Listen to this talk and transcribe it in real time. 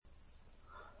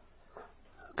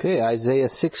Okay, Isaiah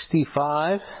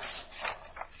 65.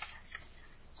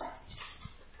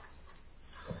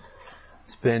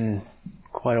 It's been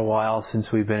quite a while since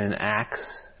we've been in Acts,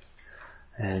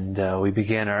 and we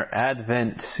began our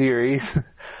Advent series,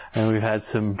 and we've had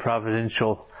some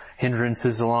providential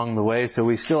hindrances along the way, so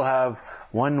we still have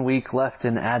 1 week left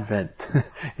in Advent,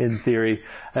 in theory.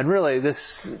 And really, this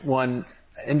one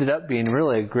ended up being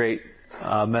really a great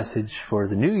message for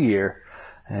the new year.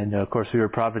 And of course, we were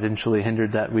providentially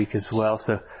hindered that week as well.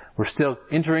 So we're still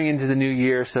entering into the new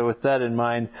year. So with that in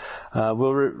mind,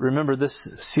 we'll remember this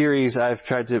series. I've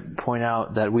tried to point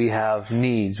out that we have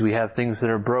needs. We have things that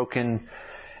are broken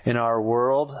in our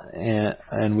world,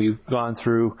 and we've gone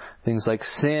through things like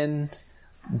sin,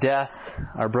 death,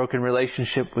 our broken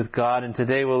relationship with God, and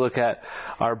today we'll look at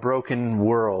our broken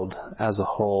world as a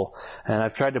whole. And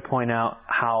I've tried to point out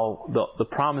how the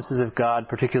promises of God,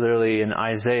 particularly in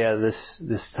Isaiah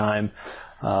this time,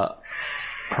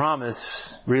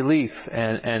 promise relief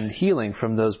and healing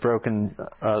from those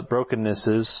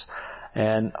brokennesses.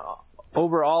 And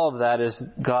over all of that is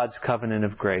God's covenant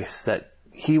of grace, that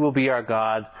He will be our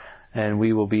God and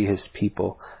we will be His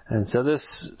people. And so this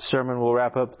sermon will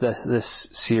wrap up this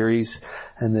series,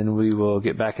 and then we will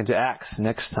get back into Acts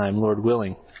next time, Lord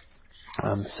willing.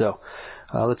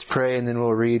 Let's pray, and then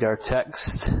we'll read our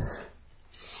text.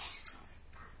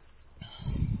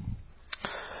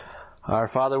 Our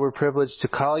Father, we're privileged to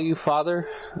call you Father,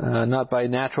 not by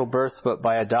natural birth, but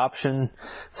by adoption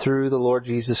through the Lord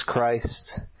Jesus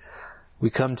Christ. We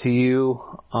come to you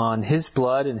on His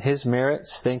blood and His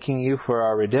merits, thanking you for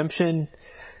our redemption,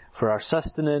 for our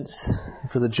sustenance,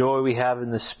 for the joy we have in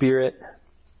the Spirit.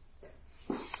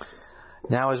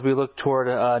 Now as we look toward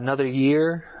another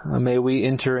year, may we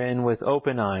enter in with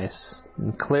open eyes,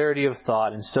 and clarity of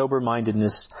thought, and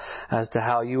sober-mindedness as to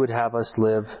how you would have us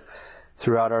live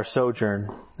throughout our sojourn,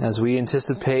 as we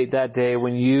anticipate that day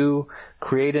when you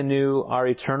create anew our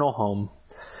eternal home,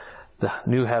 the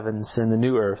new heavens and the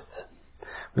new earth.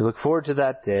 We look forward to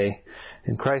that day.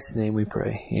 In Christ's name we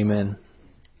pray. Amen.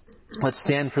 Let's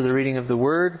stand for the reading of the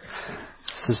Word.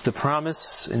 This is the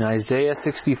promise in Isaiah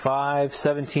 65,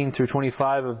 17 through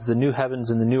 25 of the new heavens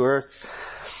and the new earth.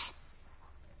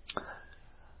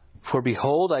 For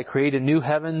behold, I create a new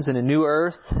heavens and a new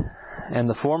earth, and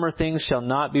the former things shall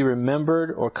not be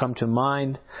remembered or come to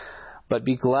mind, but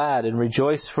be glad and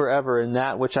rejoice forever in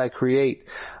that which I create.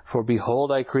 For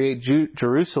behold, I create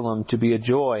Jerusalem to be a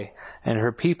joy, and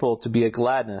her people to be a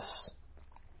gladness.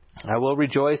 I will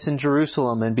rejoice in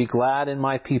Jerusalem and be glad in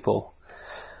my people.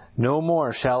 No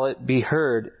more shall it be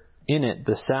heard in it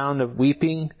the sound of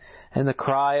weeping and the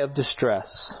cry of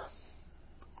distress.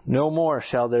 No more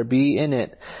shall there be in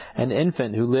it an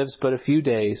infant who lives but a few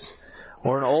days,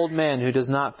 or an old man who does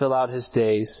not fill out his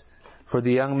days. For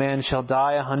the young man shall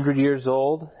die 100 years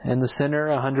old, and the sinner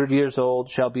 100 years old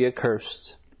shall be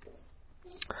accursed.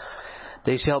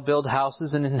 They shall build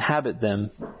houses and inhabit them.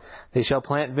 They shall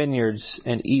plant vineyards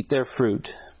and eat their fruit.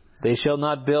 They shall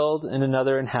not build and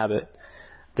another inhabit.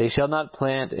 They shall not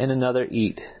plant and another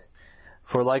eat.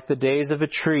 For like the days of a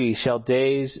tree shall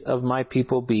days of my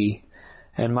people be,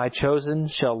 and my chosen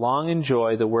shall long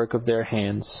enjoy the work of their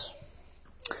hands.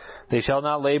 They shall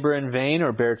not labor in vain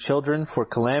or bear children for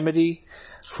calamity,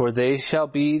 for they shall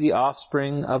be the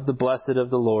offspring of the blessed of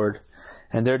the Lord,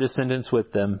 and their descendants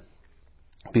with them.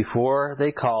 Before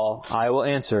they call, I will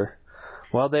answer.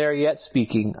 While they are yet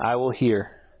speaking, I will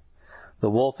hear.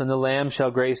 The wolf and the lamb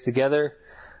shall graze together.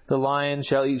 The lion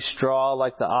shall eat straw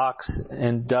like the ox,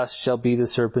 and dust shall be the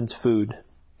serpent's food.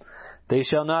 They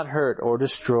shall not hurt or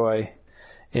destroy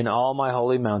in all my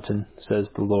holy mountain, says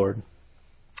the Lord.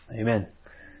 Amen.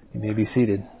 You may be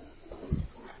seated.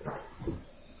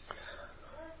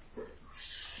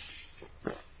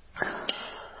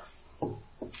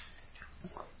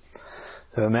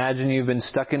 So imagine you've been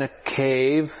stuck in a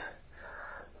cave,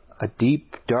 a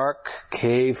deep, dark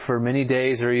cave for many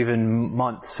days or even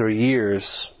months or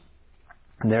years.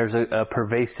 And there's a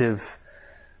pervasive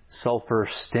sulfur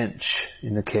stench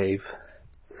in the cave.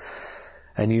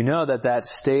 And you know that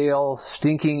stale,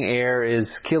 stinking air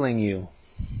is killing you.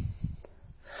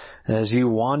 And as you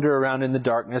wander around in the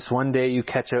darkness, one day you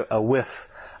catch a whiff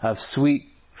of sweet,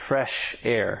 fresh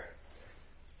air.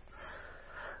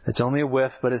 It's only a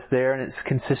whiff, but it's there and it's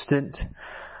consistent.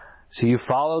 So you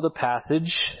follow the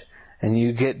passage and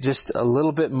you get just a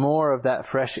little bit more of that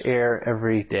fresh air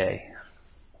every day.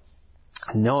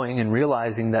 Knowing and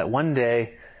realizing that one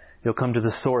day you'll come to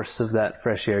the source of that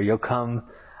fresh air. You'll come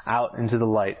out into the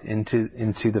light, into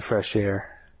the fresh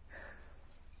air.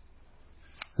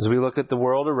 As we look at the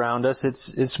world around us,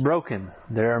 it's broken.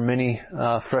 There are many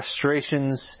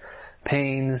frustrations,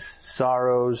 pains,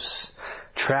 sorrows,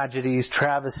 tragedies,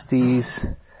 travesties,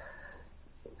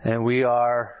 and we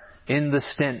are in the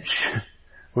stench.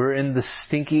 We're in the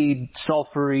stinky,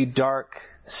 sulfury, dark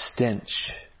stench.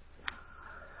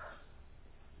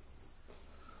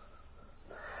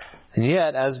 And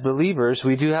yet, as believers,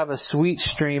 we do have a sweet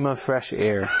stream of fresh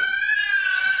air.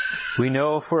 We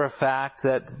know for a fact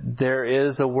that there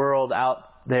is a world out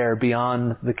there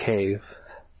beyond the cave,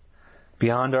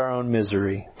 beyond our own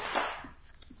misery.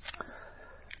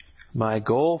 My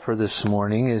goal for this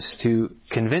morning is to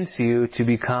convince you to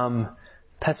become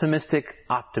pessimistic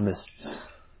optimists.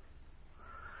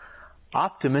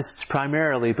 Optimists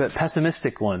primarily, but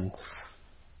pessimistic ones.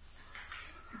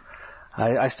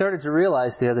 I started to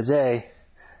realize the other day,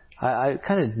 I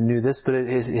kind of knew this, but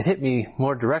it hit me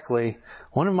more directly.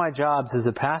 One of my jobs as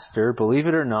a pastor, believe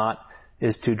it or not,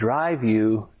 is to drive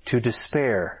you to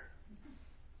despair.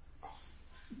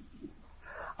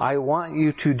 I want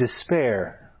you to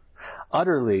despair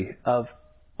utterly of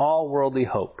all worldly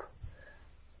hope.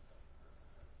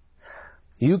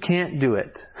 You can't do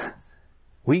it.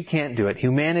 We can't do it.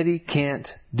 Humanity can't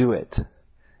do it.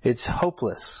 It's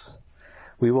hopeless.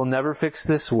 We will never fix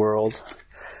this world.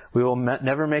 We will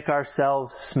never make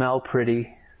ourselves smell pretty.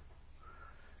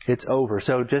 It's over.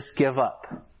 So just give up.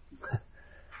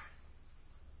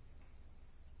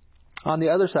 On the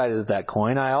other side of that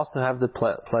coin, I also have the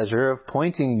pleasure of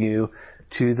pointing you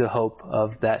to the hope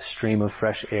of that stream of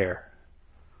fresh air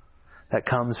that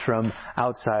comes from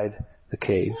outside the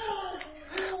cave.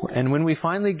 And when we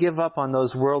finally give up on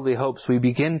those worldly hopes, we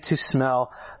begin to smell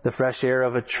the fresh air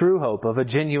of a true hope, of a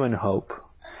genuine hope.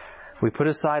 We put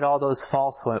aside all those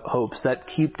false hopes that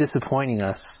keep disappointing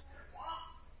us,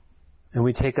 and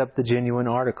we take up the genuine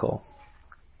article.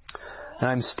 And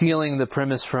I'm stealing the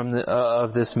premise from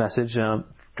of this message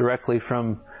directly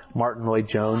from Martin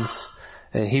Lloyd-Jones,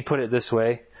 and he put it this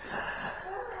way: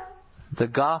 the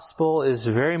gospel is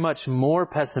very much more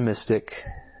pessimistic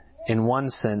in one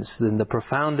sense than the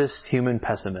profoundest human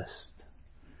pessimist.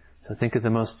 So think of the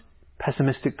most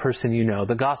pessimistic person you know.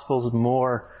 The gospel is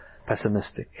more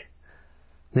pessimistic.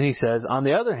 Then he says, on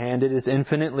the other hand, it is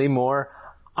infinitely more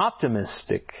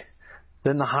optimistic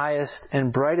than the highest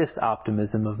and brightest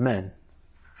optimism of men.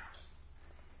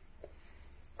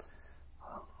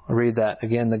 I'll read that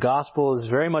again. The gospel is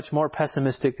very much more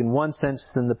pessimistic in one sense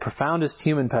than the profoundest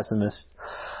human pessimist.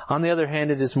 On the other hand,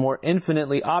 it is more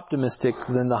infinitely optimistic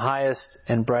than the highest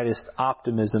and brightest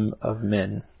optimism of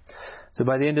men. So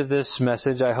by the end of this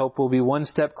message, I hope we'll be one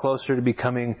step closer to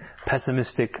becoming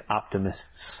pessimistic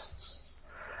optimists.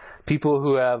 People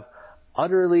who have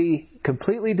utterly,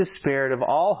 completely despaired of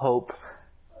all hope,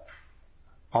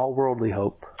 all worldly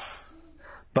hope,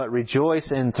 but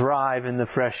rejoice and thrive in the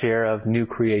fresh air of new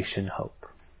creation hope.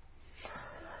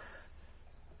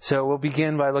 So we'll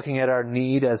begin by looking at our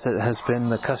need, as it has been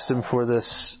the custom for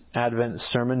this Advent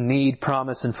sermon. Need,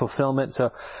 promise, and fulfillment.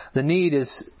 So the need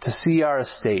is to see our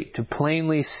estate, to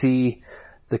plainly see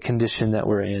the condition that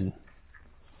we're in.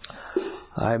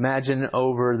 I imagine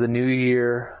over the new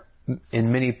year,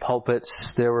 in many pulpits,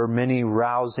 there were many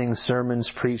rousing sermons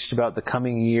preached about the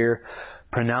coming year,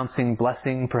 pronouncing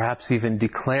blessing, perhaps even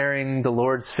declaring the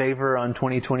Lord's favor on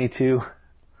 2022.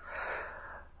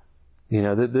 You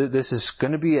know, this is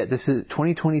going to be it.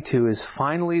 2022 is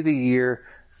finally the year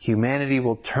humanity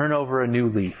will turn over a new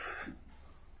leaf.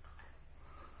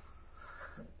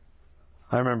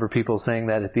 I remember people saying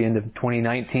that at the end of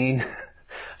 2019,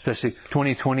 especially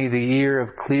 2020, the year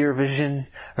of clear vision.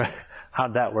 Right?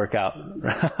 How'd that work out?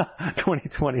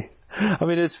 2020. I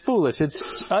mean, it's foolish.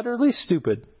 It's utterly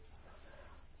stupid.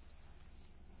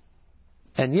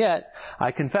 And yet,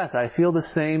 I confess, I feel the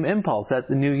same impulse at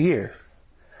the new year.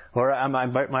 Or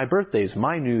my birthday's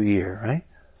my new year, right?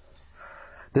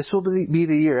 This will be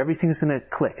the year. Everything's going to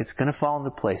click. It's going to fall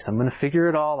into place. I'm going to figure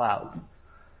it all out.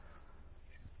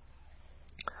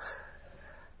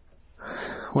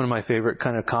 One of my favorite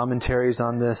kind of commentaries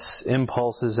on this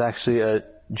impulse is actually a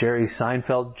Jerry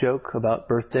Seinfeld joke about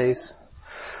birthdays.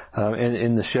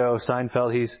 In the show,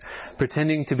 Seinfeld, he's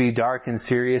pretending to be dark and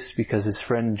serious because his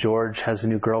friend George has a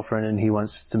new girlfriend and he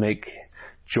wants to make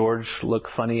George look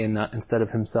funny and not instead of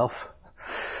himself.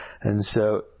 And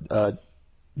so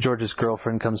George's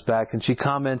girlfriend comes back and she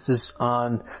comments this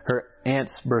on her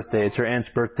aunt's birthday. It's her aunt's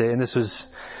birthday, and this was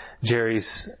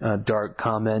Jerry's dark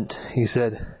comment. He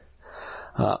said,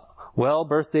 well,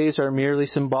 birthdays are merely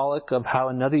symbolic of how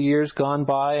another year's gone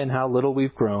by and how little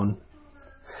we've grown.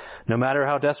 No matter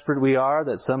how desperate we are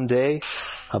that someday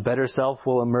a better self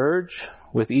will emerge,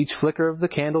 with each flicker of the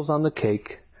candles on the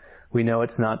cake, we know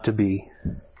it's not to be.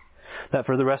 That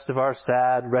for the rest of our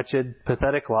sad, wretched,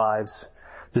 pathetic lives,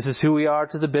 This is who we are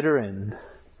to the bitter end.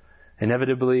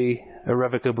 Inevitably,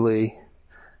 irrevocably,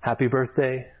 happy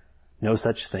birthday, no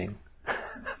such thing.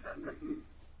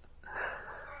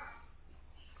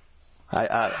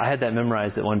 I had that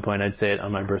memorized at one point. I'd say it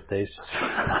on my birthdays.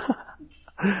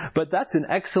 But that's an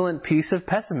excellent piece of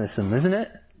pessimism, isn't it?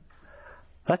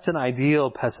 That's an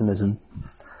ideal pessimism.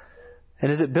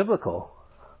 And is it biblical?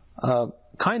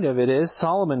 Kind of it is.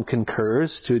 Solomon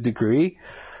concurs to a degree.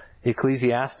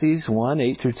 Ecclesiastes 1,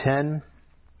 8 through 10.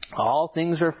 All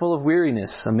things are full of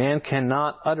weariness. A man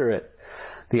cannot utter it.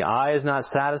 The eye is not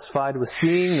satisfied with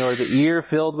seeing, nor the ear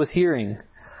filled with hearing.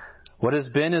 What has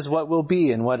been is what will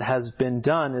be, and what has been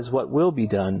done is what will be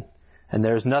done. And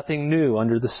there is nothing new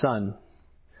under the sun.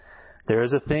 There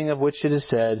is a thing of which it is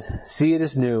said, see, it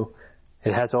is new.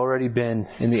 It has already been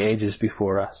in the ages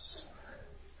before us.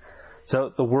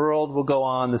 So the world will go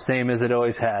on the same as it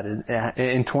always had.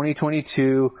 In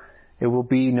 2022, it will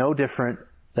be no different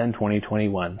than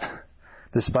 2021,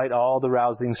 despite all the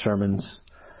rousing sermons.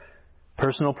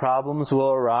 Personal problems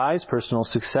will arise, personal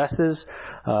successes,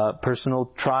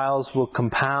 personal trials will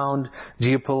compound,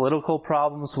 geopolitical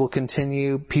problems will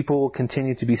continue, people will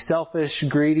continue to be selfish,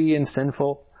 greedy, and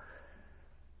sinful.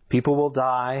 People will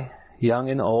die, young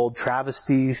and old,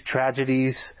 travesties,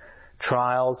 tragedies,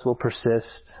 trials will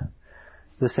persist,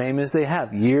 the same as they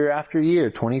have year after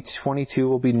year. 2022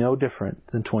 will be no different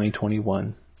than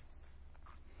 2021.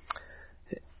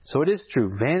 So it is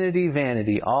true. Vanity,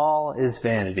 vanity. All is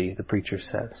vanity, the preacher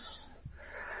says.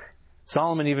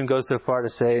 Solomon even goes so far to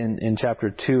say in chapter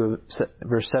 2,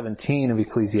 verse 17 of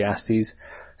Ecclesiastes,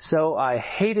 so I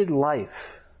hated life.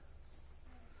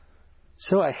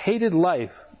 So I hated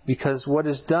life because what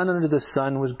is done under the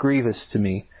sun was grievous to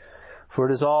me, for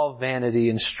it is all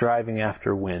vanity and striving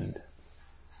after wind.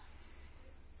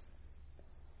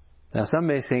 Now some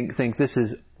may think this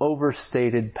is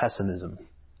overstated pessimism.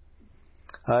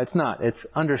 It's not. It's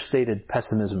understated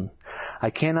pessimism. I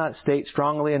cannot state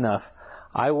strongly enough,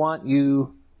 I want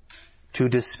you to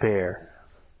despair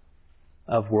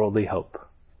of worldly hope.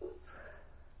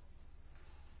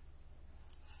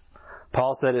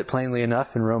 Paul said it plainly enough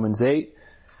in Romans 8,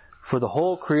 for the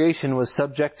whole creation was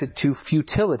subjected to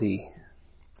futility,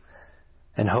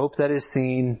 and hope that is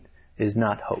seen is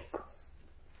not hope.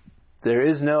 There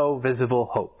is no visible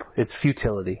hope. It's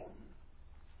futility.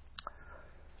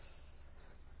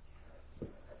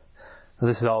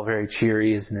 This is all very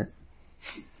cheery, isn't it?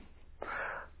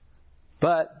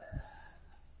 But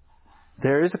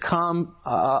there is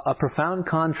a profound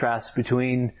contrast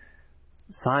between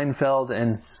Seinfeld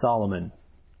and Solomon.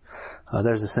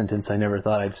 There's a sentence I never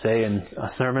thought I'd say in a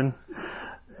sermon.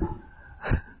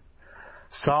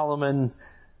 Solomon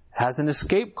has an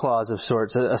escape clause of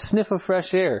sorts, a sniff of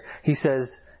fresh air. He says,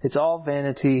 it's all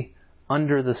vanity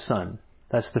under the sun.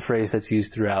 That's the phrase that's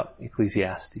used throughout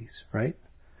Ecclesiastes, right?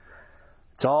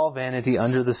 It's all vanity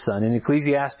under the sun. In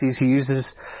Ecclesiastes, he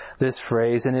uses this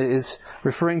phrase, and it is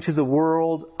referring to the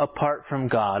world apart from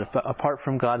God, apart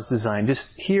from God's design. Just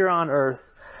here on earth,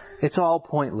 it's all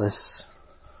pointless.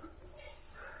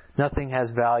 Nothing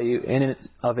has value in and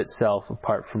of itself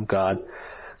apart from God.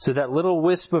 So that little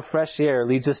wisp of fresh air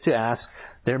leads us to ask,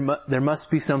 there must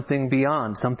be something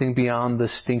beyond the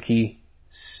stinky,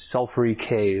 sulfury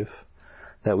cave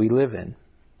that we live in.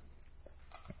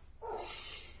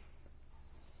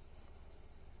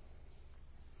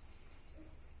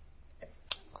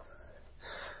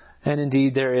 And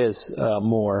indeed, there is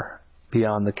more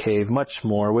beyond the cave, much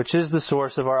more, which is the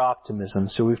source of our optimism.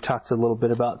 So we've talked a little bit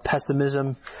about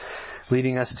pessimism,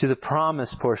 leading us to the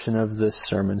promise portion of this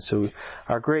sermon. So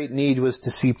our great need was to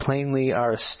see plainly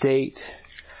our estate,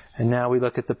 and now we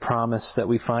look at the promise that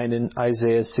we find in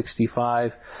Isaiah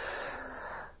 65.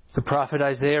 The prophet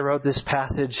Isaiah wrote this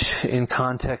passage in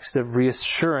context of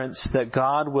reassurance that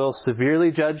God will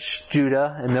severely judge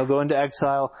Judah and they'll go into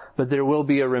exile, but there will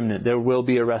be a remnant. There will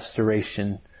be a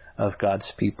restoration of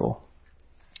God's people.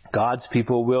 God's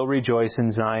people will rejoice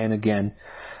in Zion again.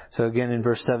 So again in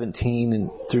verse 17 and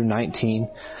through 19,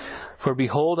 for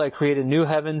behold, I create a new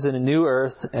heavens and a new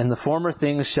earth, and the former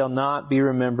things shall not be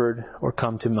remembered or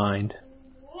come to mind.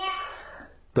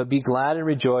 But be glad and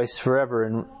rejoice forever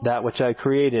in that which I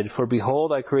created. For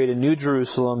behold, I create a new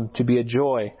Jerusalem to be a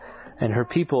joy, and her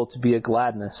people to be a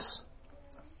gladness.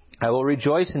 I will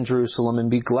rejoice in Jerusalem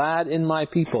and be glad in my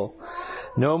people.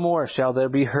 No more shall there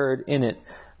be heard in it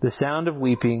the sound of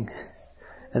weeping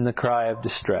and the cry of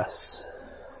distress.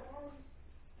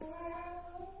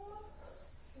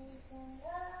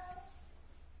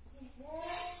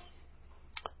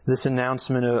 This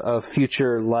announcement of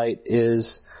future light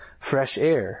is fresh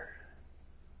air.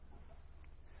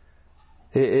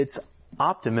 It's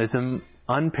optimism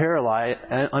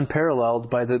unparalleled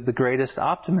by the greatest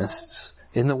optimists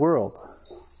in the world.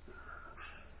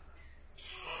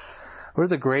 We're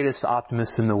the greatest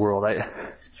optimists in the world.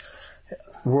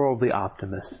 Worldly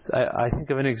optimists. I think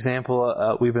of an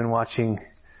example. We've been watching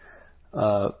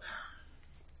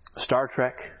Star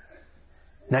Trek,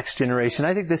 Next Generation.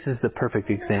 I think this is the perfect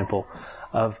example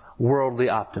of worldly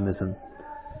optimism.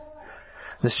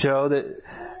 The show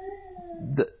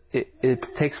it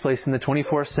takes place in the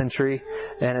 24th century,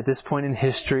 and at this point in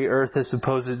history, Earth has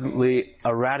supposedly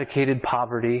eradicated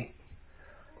poverty,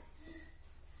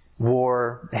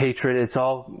 war, hatred. It's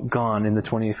all gone in the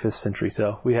 25th century.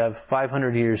 So we have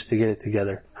 500 years to get it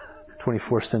together.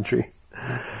 24th century.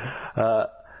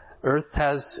 Earth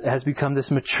has become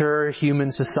this mature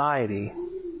human society.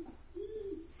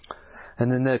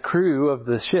 And then the crew of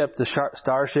the ship, the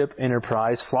Starship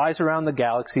Enterprise, flies around the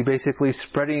galaxy, basically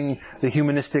spreading the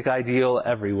humanistic ideal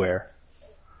everywhere.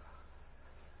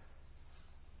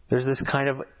 There's this kind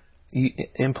of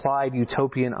implied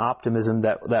utopian optimism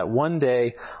that one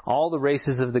day all the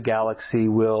races of the galaxy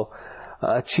will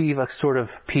achieve a sort of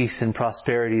peace and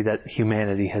prosperity that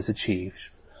humanity has achieved.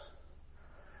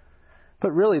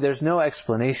 But really, there's no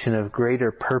explanation of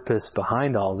greater purpose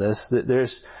behind all this.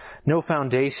 There's no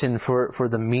foundation for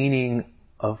the meaning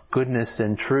of goodness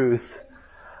and truth.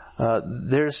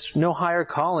 There's no higher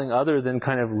calling other than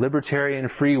kind of libertarian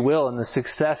free will and the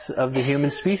success of the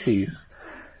human species.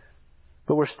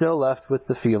 But we're still left with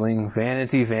the feeling,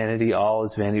 vanity, vanity, all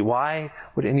is vanity. Why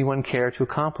would anyone care to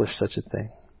accomplish such a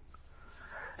thing?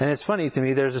 And it's funny to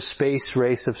me, there's a space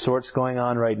race of sorts going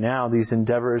on right now, these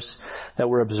endeavors that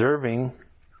we're observing,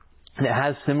 that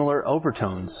has similar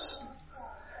overtones.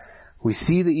 We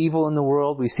see the evil in the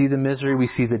world, we see the misery, we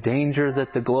see the danger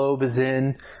that the globe is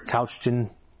in, couched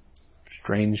in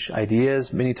strange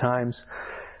ideas many times.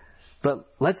 But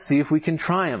let's see if we can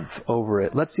triumph over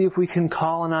it. Let's see if we can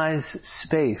colonize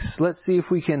space. Let's see if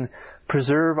we can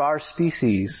preserve our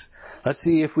species. Let's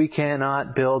see if we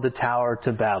cannot build a tower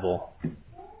to Babel.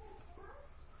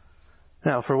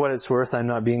 Now, for what it's worth, I'm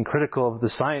not being critical of the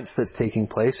science that's taking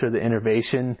place or the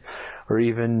innovation or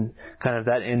even kind of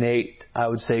that innate, I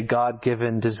would say,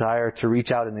 God-given desire to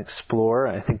reach out and explore.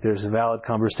 I think there's a valid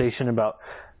conversation about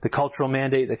the cultural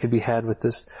mandate that could be had with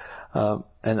this.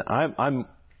 And I'm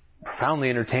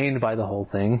profoundly entertained by the whole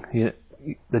thing. You know,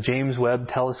 the James Webb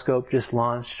Telescope just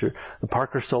launched, or the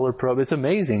Parker Solar Probe. It's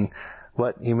amazing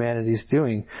what humanity's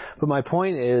doing. But my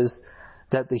point is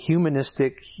that the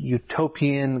humanistic,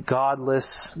 utopian,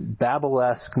 godless,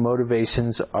 Babel-esque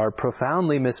motivations are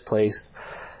profoundly misplaced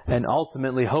and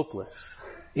ultimately hopeless.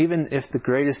 Even if the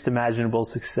greatest imaginable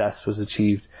success was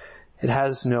achieved, it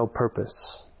has no purpose.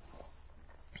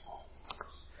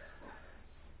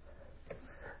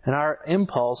 And our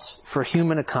impulse for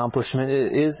human accomplishment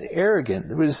is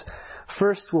arrogant. It was,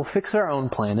 first, we'll fix our own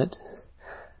planet.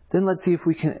 Then let's see if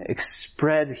we can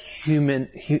spread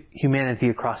humanity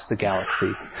across the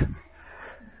galaxy.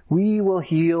 We will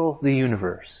heal the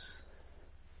universe.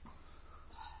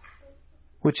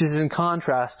 Which is in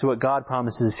contrast to what God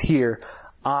promises here.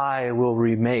 I will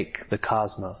remake the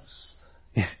cosmos.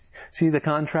 See the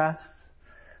contrast?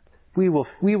 We will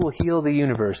heal the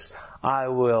universe. I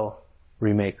will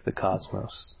remake the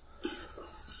cosmos.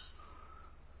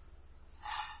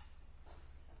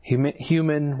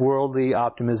 Human worldly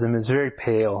optimism is very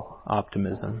pale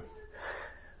optimism.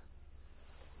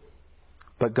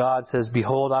 But God says,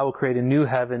 behold, I will create a new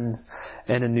heaven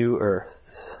and a new earth.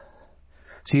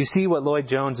 So you see what Lloyd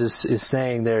Jones is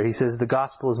saying there. He says the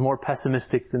gospel is more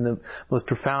pessimistic than the most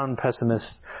profound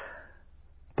pessimist.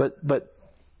 But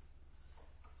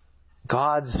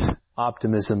God's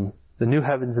optimism, the new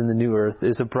heavens and the new earth,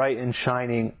 is a bright and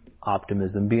shining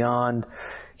optimism beyond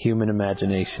human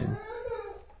imagination.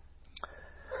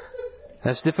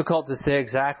 Now, it's difficult to say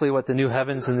exactly what the new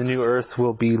heavens and the new earth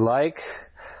will be like.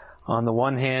 On the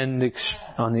one hand,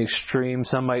 on the extreme,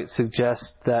 some might suggest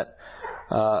that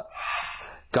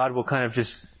God will kind of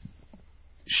just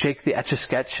shake the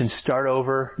Etch-a-Sketch and start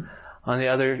over. On the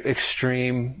other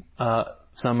extreme,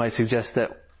 some might suggest that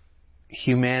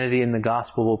humanity and the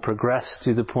gospel will progress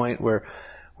to the point where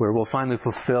we'll finally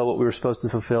fulfill what we were supposed to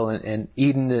fulfill in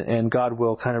Eden, and God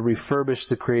will kind of refurbish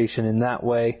the creation in that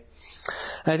way.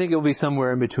 I think it will be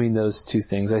somewhere in between those two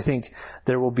things. I think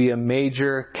there will be a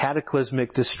major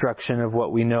cataclysmic destruction of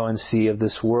what we know and see of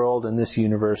this world and this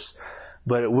universe,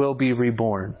 but it will be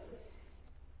reborn.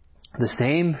 The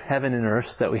same heaven and earth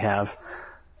that we have,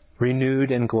 renewed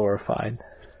and glorified.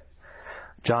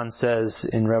 John says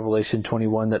in Revelation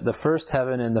 21 that the first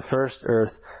heaven and the first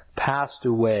earth passed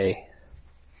away.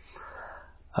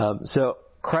 So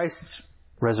Christ's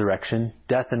resurrection,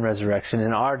 death and resurrection,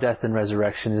 and our death and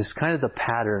resurrection is kind of the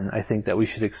pattern, I think, that we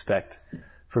should expect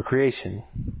for creation.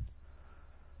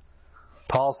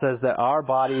 Paul says that our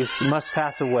bodies must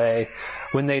pass away.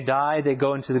 When they die, they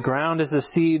go into the ground as a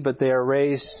seed, but they are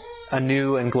raised a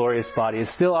new and glorious body.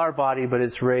 It's still our body, but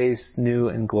it's raised new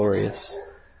and glorious.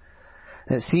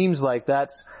 And it seems like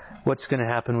that's what's going to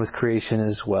happen with creation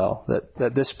as well.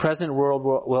 That this present world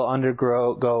will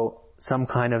undergo some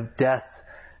kind of death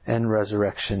and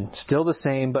resurrection. Still the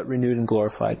same, but renewed and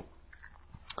glorified.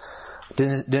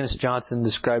 Dennis Johnson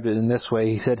described it in this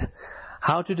way. He said,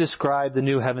 how to describe the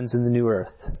new heavens and the new earth?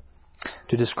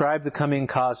 To describe the coming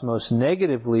cosmos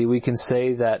negatively, we can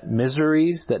say that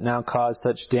miseries that now cause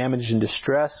such damage and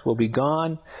distress will be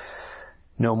gone.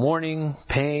 No mourning,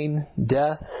 pain,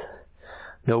 death.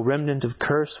 No remnant of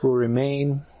curse will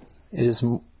remain.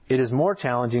 It is more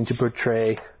challenging to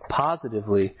portray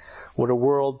positively what a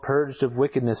world purged of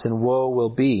wickedness and woe will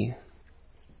be.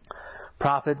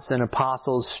 Prophets and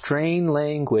apostles strain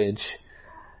language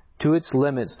to its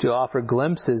limits to offer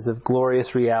glimpses of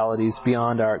glorious realities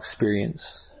beyond our experience.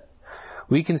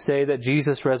 We can say that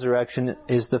Jesus' resurrection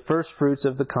is the first fruits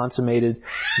of the consummated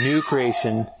new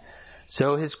creation,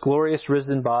 so his glorious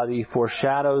risen body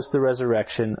foreshadows the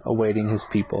resurrection awaiting his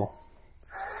people.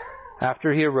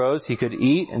 After he arose, he could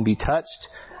eat and be touched,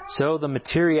 so the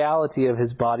materiality of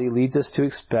his body leads us to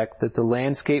expect that the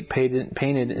landscape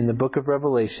painted in the book of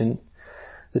Revelation,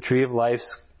 the tree of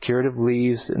life's curative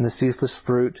leaves and the ceaseless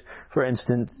fruit, for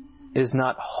instance, is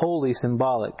not wholly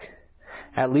symbolic.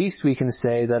 At least we can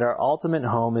say that our ultimate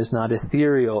home is not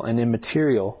ethereal and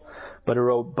immaterial, but a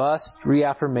robust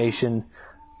reaffirmation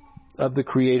of the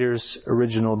Creator's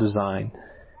original design.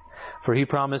 For he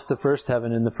promised the first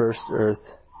heaven and the first earth,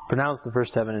 pronounced the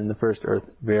first heaven and the first earth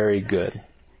very good.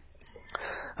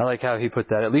 I like how he put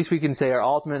that. At least we can say our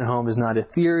ultimate home is not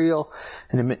ethereal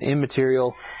and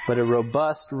immaterial, but a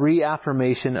robust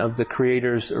reaffirmation of the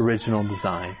Creator's original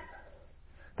design.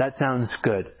 That sounds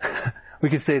good. We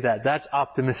could say that. That's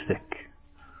optimistic.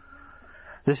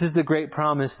 This is the great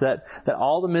promise that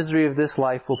all the misery of this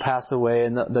life will pass away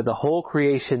and that the whole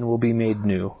creation will be made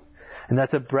new. And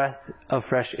that's a breath of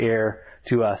fresh air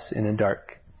to us in a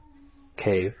dark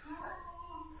cave.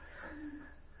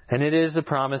 And it is a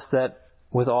promise that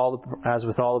as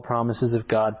with all the promises of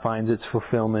God, finds its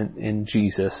fulfillment in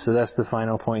Jesus. So that's the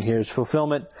final point here, is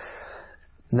fulfillment,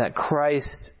 and that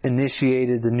Christ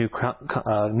initiated the new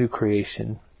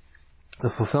creation.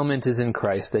 The fulfillment is in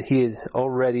Christ, that he has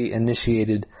already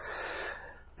initiated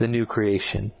the new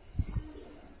creation.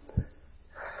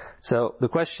 So the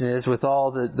question is, with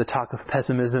all the talk of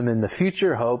pessimism and the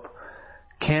future hope,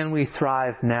 can we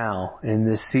thrive now in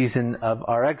this season of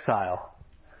our exile?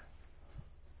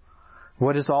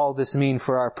 What does all this mean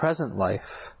for our present life?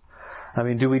 I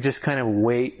mean, do we just kind of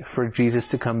wait for Jesus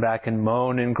to come back and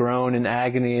moan and groan in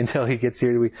agony until he gets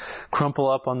here? Do we crumple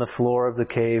up on the floor of the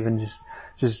cave and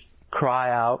just cry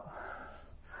out?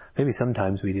 Maybe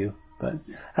sometimes we do, but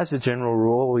as a general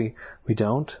rule, we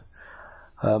don't.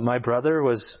 My brother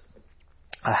was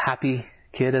a happy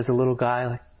kid as a little guy,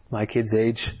 like my kid's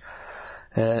age.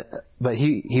 But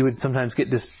he would sometimes get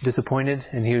disappointed,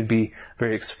 and he would be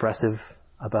very expressive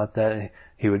about that.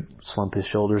 He would slump his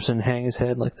shoulders and hang his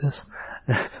head like this.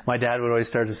 My dad would always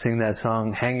start to sing that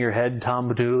song, "Hang Your Head,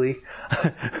 Tom Dooley."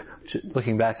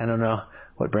 Looking back, I don't know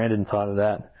what Brandon thought of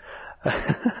that.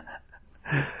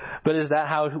 But is that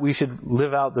how we should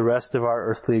live out the rest of our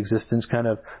earthly existence? Kind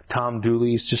of Tom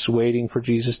Dooley's, just waiting for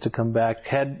Jesus to come back,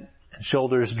 head and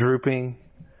shoulders drooping.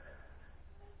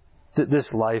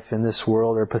 This life and this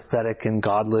world are pathetic and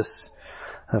godless.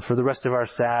 For the rest of our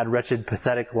sad, wretched,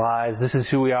 pathetic lives, this is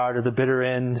who we are to the bitter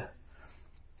end.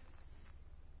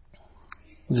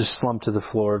 Just slump to the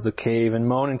floor of the cave and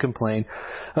moan and complain.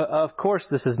 Of course,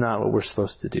 this is not what we're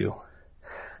supposed to do.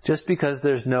 Just because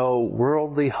there's no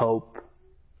worldly hope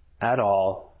at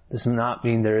all does not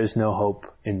mean there is no hope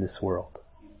in this world.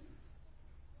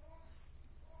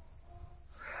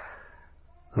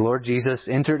 The Lord Jesus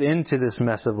entered into this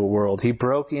mess of a world. He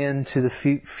broke into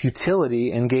the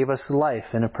futility and gave us life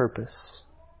and a purpose.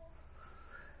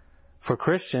 For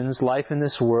Christians, life in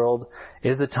this world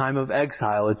is a time of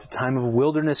exile. It's a time of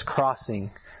wilderness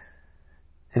crossing.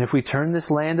 And if we turn this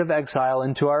land of exile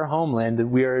into our homeland, then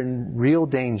we are in real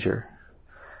danger.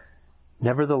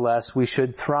 Nevertheless, we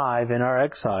should thrive in our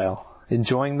exile,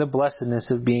 enjoying the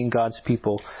blessedness of being God's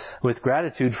people with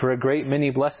gratitude for a great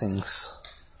many blessings.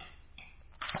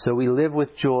 So we live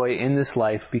with joy in this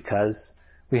life because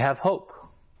we have hope.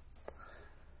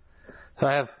 So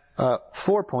I have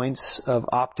 4 points of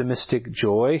optimistic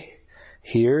joy.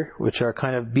 here, which are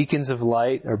kind of beacons of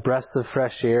light or breaths of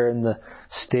fresh air in the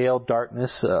stale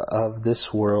darkness of this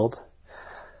world.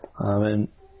 And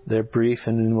they're brief,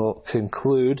 and then we'll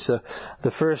conclude. So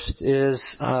the first is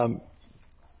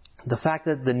the fact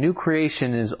that the new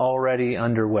creation is already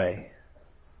underway.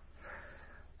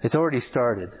 It's already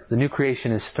started. The new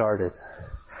creation has started.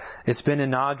 It's been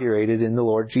inaugurated in the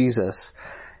Lord Jesus.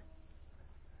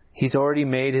 He's already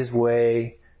made his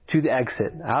way to the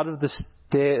exit, out of the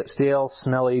stale,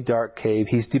 smelly, dark cave.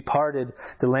 He's departed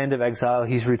the land of exile.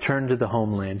 He's returned to the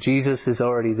homeland. Jesus is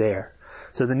already there.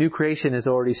 So the new creation has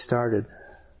already started.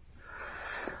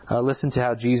 Listen to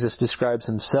how Jesus describes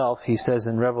himself. He says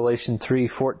in Revelation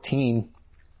 3:14,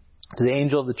 to the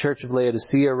angel of the church of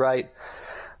Laodicea write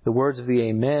the words of the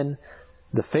Amen,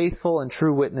 the faithful and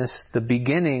true witness, the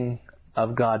beginning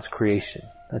of God's creation.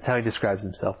 That's how he describes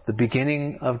himself. The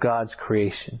beginning of God's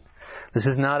creation. This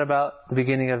is not about the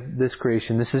beginning of this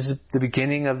creation. This is the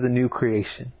beginning of the new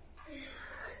creation.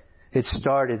 It's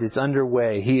started. It's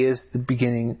underway. He is the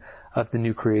beginning of the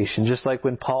new creation. Just like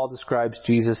when Paul describes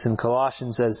Jesus in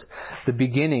Colossians as the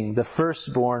beginning, the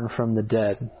firstborn from the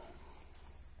dead.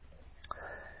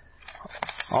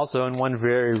 Also, in one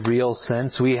very real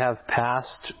sense, we have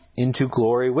passed into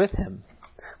glory with him.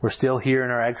 We're still here in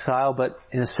our exile, but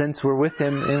in a sense we're with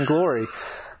him in glory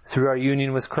through our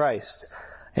union with Christ.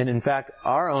 And in fact,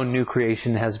 our own new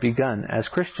creation has begun as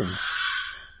Christians.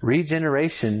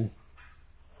 Regeneration,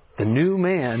 the new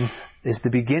man, is the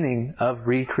beginning of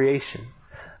recreation,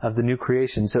 of the new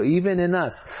creation. So even in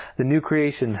us, the new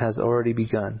creation has already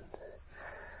begun.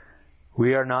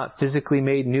 We are not physically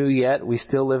made new yet. We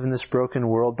still live in this broken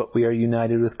world, but we are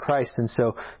united with Christ. And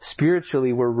so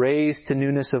spiritually, we're raised to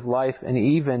newness of life, and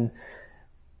even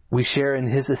we share in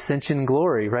his ascension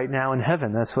glory right now in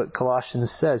heaven. That's what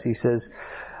Colossians says. He says,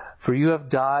 for you have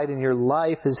died, and your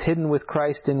life is hidden with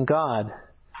Christ in God.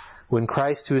 When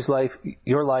Christ, who is life,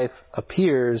 your life,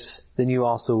 appears, then you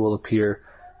also will appear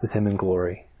with him in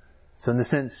glory. So in the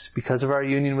sense, because of our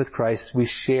union with Christ, we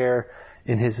share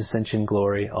in his ascension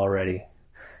glory already.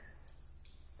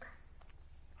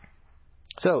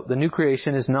 So the new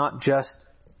creation is not just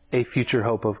a future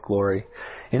hope of glory.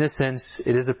 In a sense,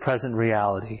 it is a present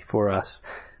reality for us.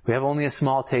 We have only a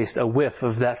small taste, a whiff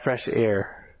of that fresh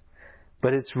air.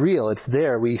 But it's real. It's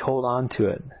there. We hold on to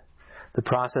it. The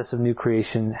process of new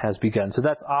creation has begun. So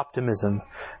that's optimism,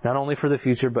 not only for the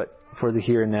future, but for the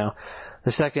here and now.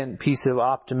 The second piece of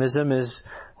optimism is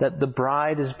that the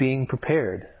bride is being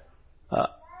prepared.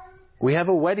 We have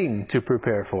a wedding to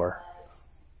prepare for.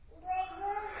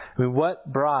 I mean, what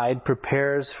bride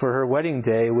prepares for her wedding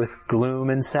day with gloom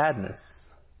and sadness?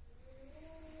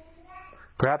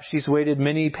 Perhaps she's waited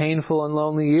many painful and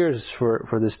lonely years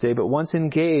for this day, but once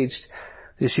engaged,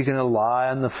 is she going to lie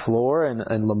on the floor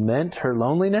and lament her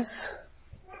loneliness?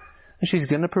 She's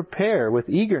going to prepare with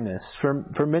eagerness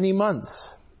for many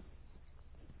months.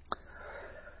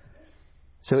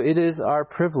 So it is our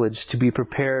privilege to be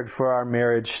prepared for our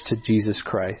marriage to Jesus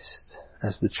Christ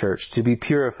as the church, to be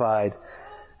purified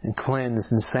and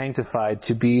cleansed and sanctified,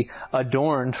 to be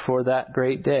adorned for that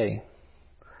great day.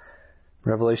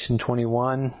 Revelation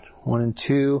 21, 1 and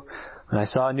 2. And I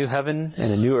saw a new heaven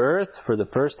and a new earth, for the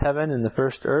first heaven and the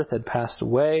first earth had passed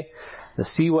away. The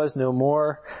sea was no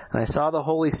more. And I saw the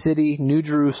holy city, New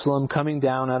Jerusalem, coming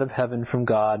down out of heaven from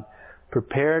God,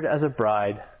 prepared as a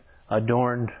bride,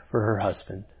 adorned for her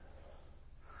husband.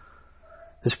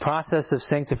 This process of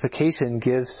sanctification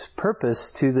gives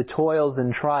purpose to the toils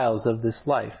and trials of this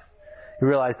life. You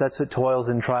realize that's what toils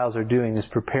and trials are doing, is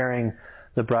preparing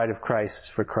the bride of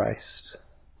Christ for Christ.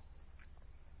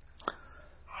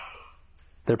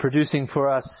 They're producing for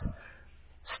us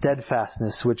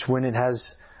steadfastness, which when it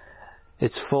has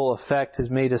its full effect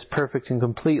has made us perfect and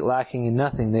complete, lacking in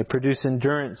nothing. They produce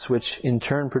endurance, which in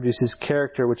turn produces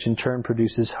character, which in turn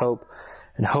produces hope.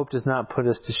 And hope does not put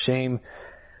us to shame.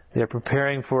 They are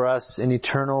preparing for us an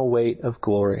eternal weight of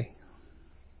glory.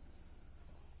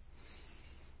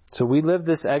 So we live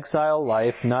this exile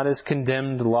life not as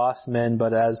condemned lost men,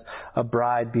 but as a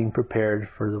bride being prepared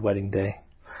for the wedding day.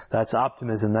 That's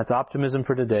optimism. That's optimism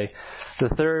for today. The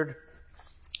third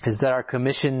is that our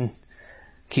commission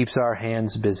keeps our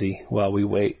hands busy while we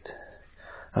wait.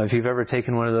 If you've ever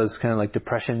taken one of those kind of like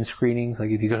depression screenings, like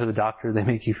if you go to the doctor, they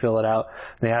make you fill it out.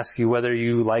 They ask you whether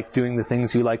you like doing the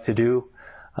things you like to do.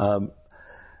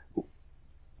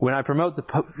 When I promote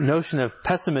the notion of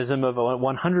pessimism, of a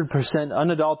 100%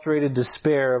 unadulterated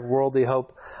despair of worldly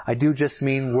hope, I do just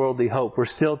mean worldly hope. We're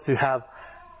still to have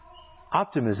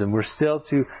optimism. We're still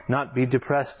to not be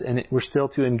depressed, and we're still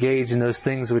to engage in those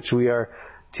things which we are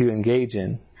to engage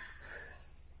in.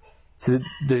 To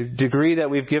the degree that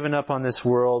we've given up on this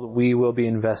world, we will be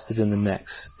invested in the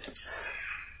next.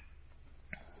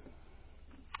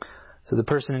 So the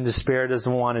person in despair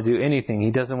doesn't want to do anything.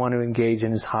 He doesn't want to engage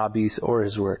in his hobbies or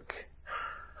his work.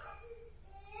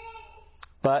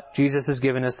 But Jesus has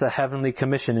given us a heavenly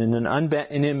commission and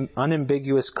an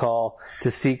unambiguous call to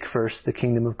seek first the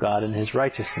kingdom of God and His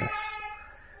righteousness.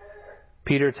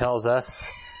 Peter tells us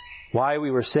why we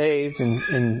were saved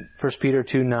in 1 Peter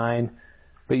 2:9.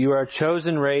 But you are a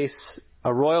chosen race,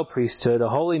 a royal priesthood, a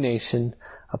holy nation,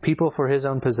 a people for His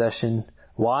own possession.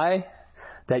 Why?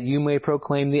 That you may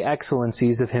proclaim the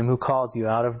excellencies of Him who called you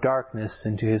out of darkness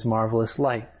into His marvelous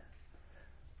light.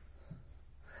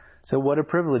 So what a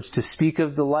privilege to speak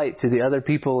of the light to the other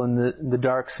people in the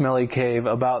dark, smelly cave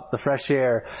about the fresh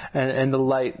air and the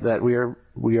light that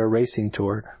we are racing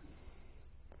toward.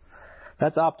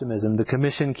 That's optimism. The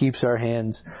commission keeps our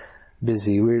hands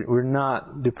busy. We're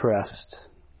not depressed.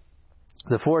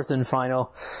 The fourth and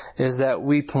final is that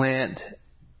we plant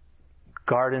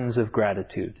gardens of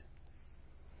gratitude.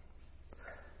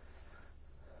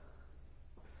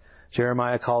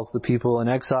 Jeremiah calls the people in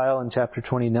exile in chapter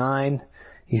 29.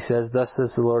 He says, "Thus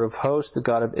says the Lord of hosts, the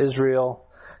God of Israel,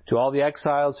 to all the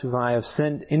exiles whom I have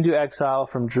sent into exile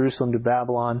from Jerusalem to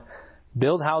Babylon,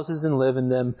 build houses and live in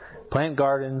them, plant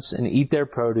gardens and eat their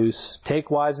produce, take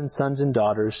wives and sons and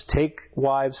daughters, take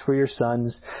wives for your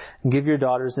sons, and give your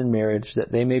daughters in marriage,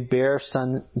 that they may bear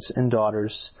sons and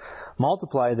daughters.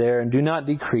 Multiply there and do not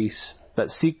decrease, but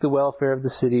seek the welfare of the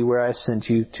city where I have sent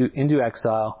you into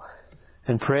exile,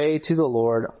 and pray to the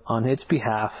Lord on its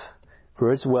behalf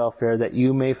for its welfare, that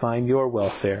you may find your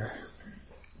welfare."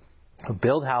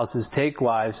 Build houses, take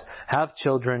wives, have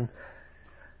children.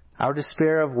 Our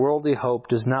despair of worldly hope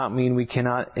does not mean we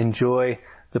cannot enjoy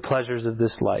the pleasures of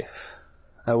this life.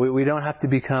 We don't have to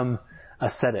become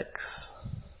ascetics.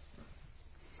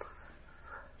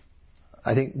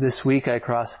 I think this week I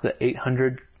crossed the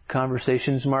 800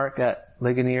 conversations mark at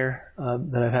Ligonier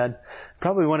that I've had.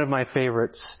 Probably one of my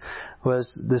favorites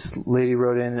was this lady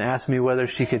wrote in and asked me whether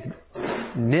she could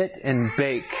knit and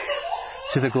bake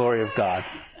to the glory of God.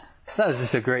 That was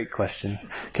just a great question.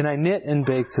 Can I knit and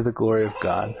bake to the glory of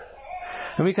God?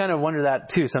 And we kind of wonder that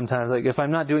too sometimes. Like if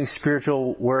I'm not doing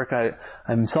spiritual work,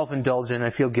 I'm self-indulgent, I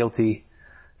feel guilty.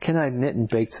 Can I knit and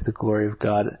bake to the glory of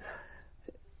God?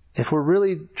 If we're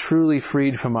really truly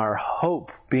freed from our hope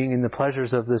being in the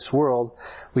pleasures of this world,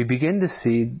 we begin to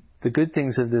see the good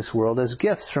things of this world as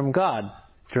gifts from God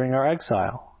during our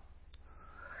exile.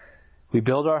 We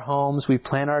build our homes, we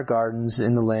plant our gardens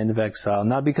in the land of exile,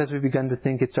 not because we've begun to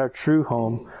think it's our true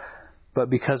home, but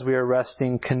because we are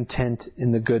resting content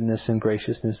in the goodness and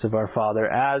graciousness of our Father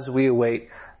as we await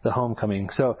the homecoming.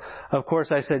 So, of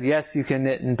course, I said, yes, you can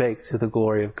knit and bake to the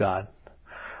glory of God.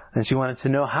 And she wanted to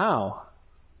know how.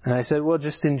 And I said, well,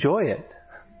 just enjoy it.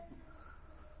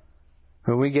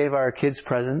 When we gave our kids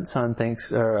presents on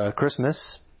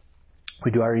Christmas, we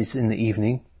do ours in the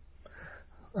evening.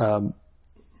 And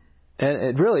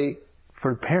it really,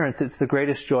 for parents, it's the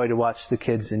greatest joy to watch the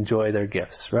kids enjoy their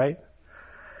gifts, right?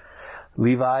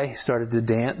 Levi started to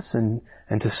dance and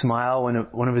to smile when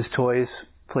one of his toys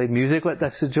played music.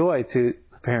 That's a joy to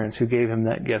the parents who gave him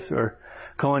that gift. Or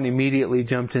Cohen immediately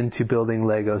jumped into building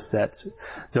Lego sets.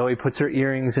 Zoe puts her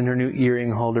earrings in her new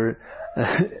earring holder.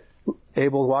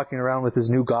 Abel's walking around with his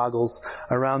new goggles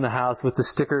around the house with the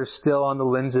stickers still on the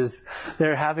lenses.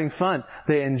 They're having fun.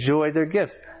 They enjoy their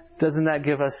gifts. Doesn't that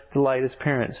give us delight as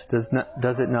parents?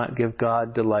 Does it not give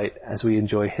God delight as we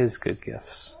enjoy His good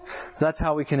gifts? So that's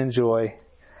how we can enjoy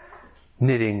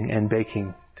knitting and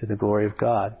baking to the glory of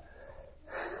God.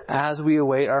 As we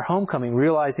await our homecoming,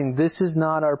 realizing this is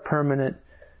not our permanent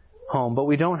home, but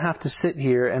we don't have to sit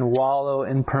here and wallow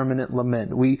in permanent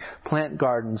lament. We plant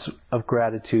gardens of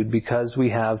gratitude because we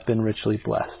have been richly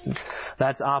blessed.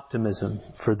 That's optimism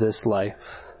for this life.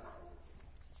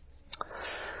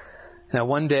 Now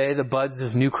one day the buds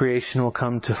of new creation will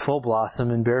come to full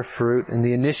blossom and bear fruit, and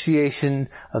the initiation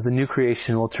of the new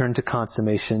creation will turn to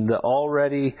consummation. The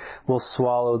already will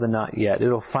swallow the not yet.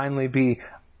 It'll finally be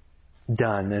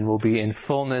done and will be in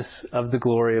fullness of the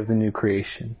glory of the new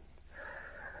creation.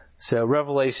 So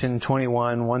Revelation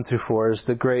 21, 1 through 4 is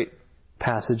the great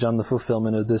passage on the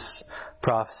fulfillment of this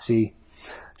prophecy.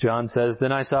 John says,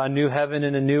 "Then I saw a new heaven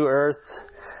and a new earth,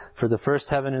 for the first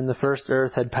heaven and the first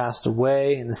earth had passed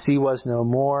away, and the sea was no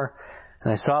more.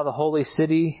 And I saw the holy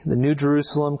city, the new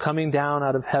Jerusalem, coming down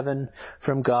out of heaven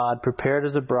from God, prepared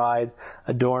as a bride,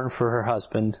 adorned for her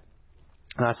husband.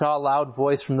 And I saw a loud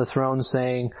voice from the throne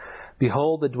saying,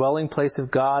 'Behold, the dwelling place of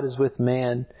God is with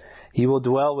man. He will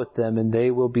dwell with them, and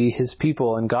they will be His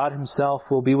people, and God Himself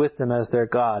will be with them as their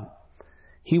God.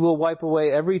 He will wipe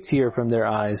away every tear from their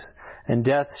eyes, and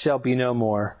death shall be no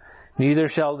more. Neither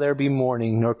shall there be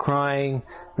mourning, nor crying,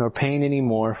 nor pain any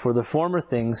more, for the former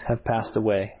things have passed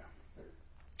away.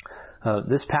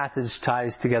 This passage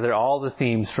ties together all the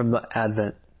themes from the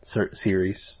Advent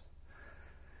series.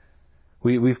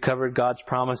 We've covered God's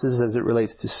promises as it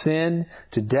relates to sin,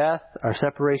 to death, our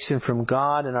separation from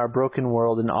God, and our broken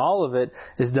world, and all of it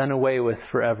is done away with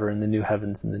forever in the new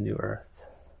heavens and the new earth.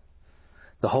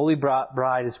 The holy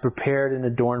bride is prepared and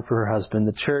adorned for her husband.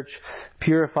 The church,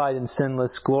 purified and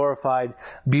sinless, glorified,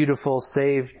 beautiful,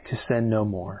 saved to sin no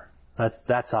more.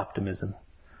 That's optimism.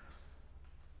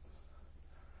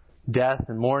 Death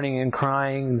and mourning and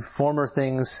crying, former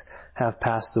things have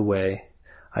passed away.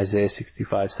 Isaiah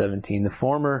 65:17. The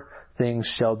former things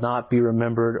shall not be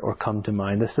remembered or come to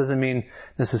mind. This doesn't mean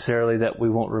necessarily that we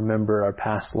won't remember our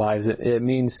past lives. It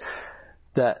means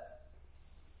that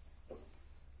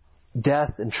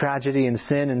death and tragedy and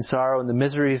sin and sorrow and the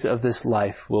miseries of this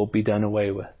life will be done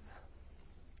away with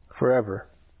forever.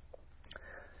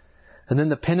 And then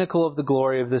the pinnacle of the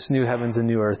glory of this new heavens and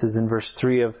new earth is in verse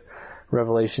 3 of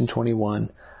Revelation 21.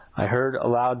 I heard a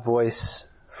loud voice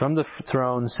from the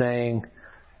throne saying,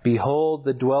 "Behold,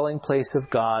 the dwelling place of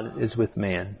God is with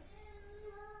man.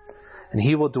 And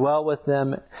he will dwell with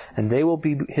them, and they will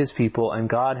be his people, and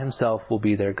God himself will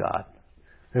be their God."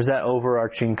 There's that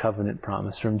overarching covenant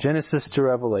promise from Genesis to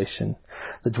Revelation.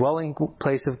 The dwelling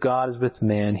place of God is with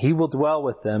man. He will dwell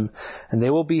with them, and they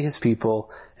will be his people,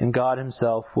 and God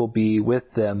himself will be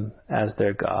with them as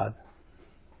their God.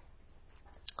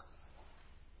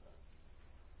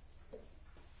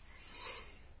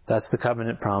 That's the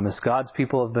covenant promise. God's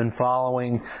people have been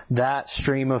following that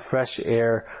stream of fresh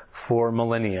air for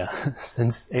millennia,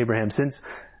 since Abraham, since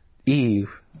Eve.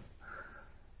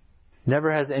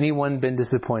 Never has anyone been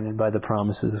disappointed by the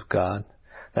promises of God.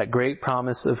 That great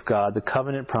promise of God, the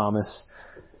covenant promise,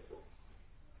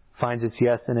 finds its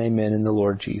yes and amen in the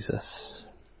Lord Jesus.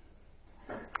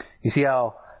 You see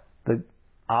how the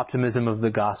optimism of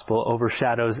the gospel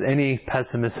overshadows any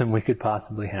pessimism we could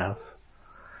possibly have.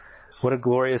 What a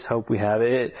glorious hope we have.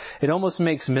 It almost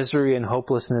makes misery and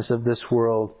hopelessness of this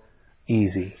world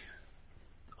easy.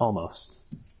 Almost.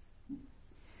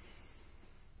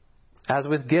 As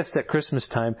with gifts at Christmas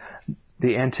time,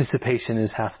 the anticipation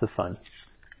is half the fun.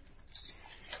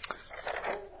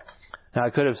 Now, I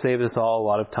could have saved us all a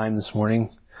lot of time this morning,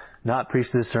 not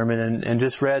preached this sermon, and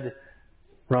just read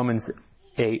Romans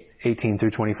 8:18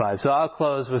 through 25. So I'll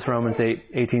close with Romans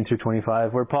 8:18 through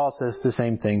 25, where Paul says the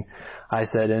same thing I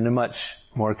said in a much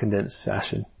more condensed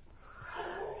fashion.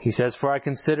 He says, "For I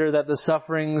consider that the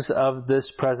sufferings of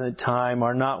this present time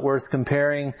are not worth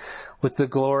comparing with the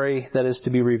glory that is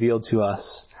to be revealed to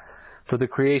us. For the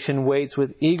creation waits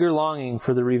with eager longing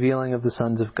for the revealing of the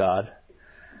sons of God.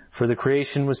 For the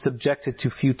creation was subjected to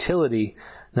futility,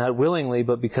 not willingly,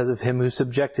 but because of him who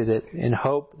subjected it, in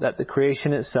hope that the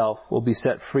creation itself will be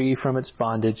set free from its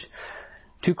bondage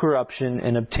to corruption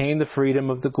and obtain the freedom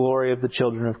of the glory of the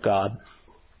children of God.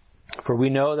 For we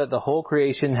know that the whole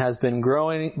creation has been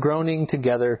groaning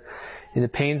together in the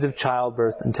pains of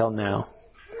childbirth until now.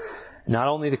 Not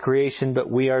only the creation, but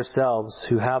we ourselves,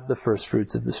 who have the first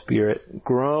fruits of the Spirit,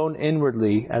 groan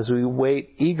inwardly as we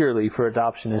wait eagerly for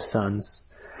adoption as sons,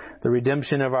 the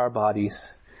redemption of our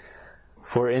bodies.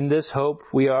 For in this hope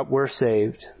we're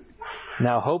saved.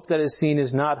 Now hope that is seen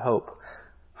is not hope,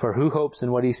 for who hopes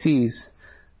in what he sees?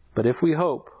 But if we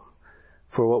hope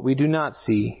for what we do not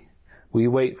see, we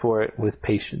wait for it with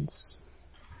patience."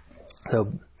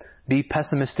 So be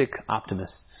pessimistic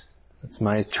optimists. That's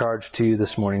my charge to you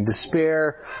this morning.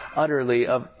 Despair utterly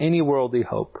of any worldly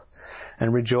hope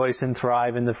and rejoice and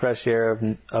thrive in the fresh air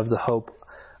of the hope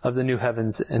of the new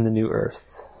heavens and the new earth.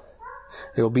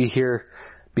 It will be here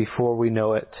before we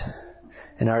know it.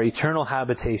 And our eternal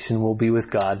habitation will be with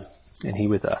God and He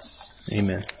with us.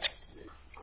 Amen.